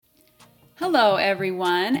Hello,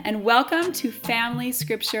 everyone, and welcome to Family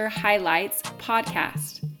Scripture Highlights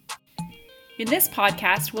podcast. In this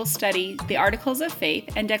podcast, we'll study the Articles of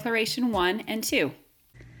Faith and Declaration 1 and 2.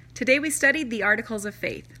 Today we studied the Articles of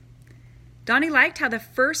Faith. Donnie liked how the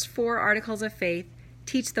first 4 Articles of Faith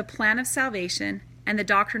teach the plan of salvation and the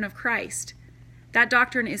doctrine of Christ. That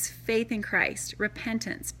doctrine is faith in Christ,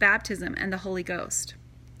 repentance, baptism, and the Holy Ghost.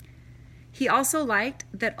 He also liked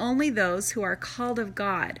that only those who are called of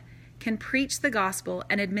God can preach the gospel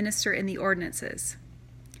and administer in the ordinances.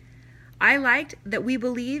 I liked that we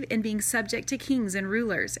believe in being subject to kings and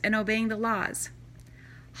rulers and obeying the laws.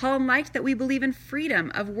 Holland liked that we believe in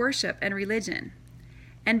freedom of worship and religion.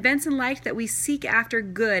 And Benson liked that we seek after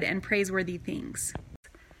good and praiseworthy things.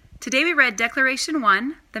 Today we read Declaration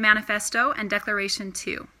 1, the Manifesto, and Declaration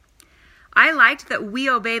 2. I liked that we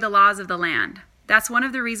obey the laws of the land. That's one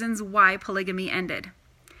of the reasons why polygamy ended.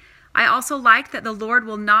 I also liked that the Lord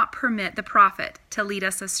will not permit the prophet to lead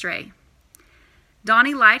us astray.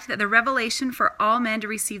 Donnie liked that the revelation for all men to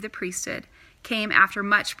receive the priesthood came after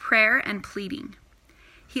much prayer and pleading.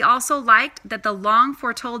 He also liked that the long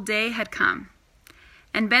foretold day had come.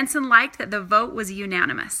 And Benson liked that the vote was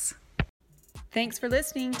unanimous. Thanks for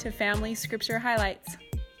listening to Family Scripture Highlights.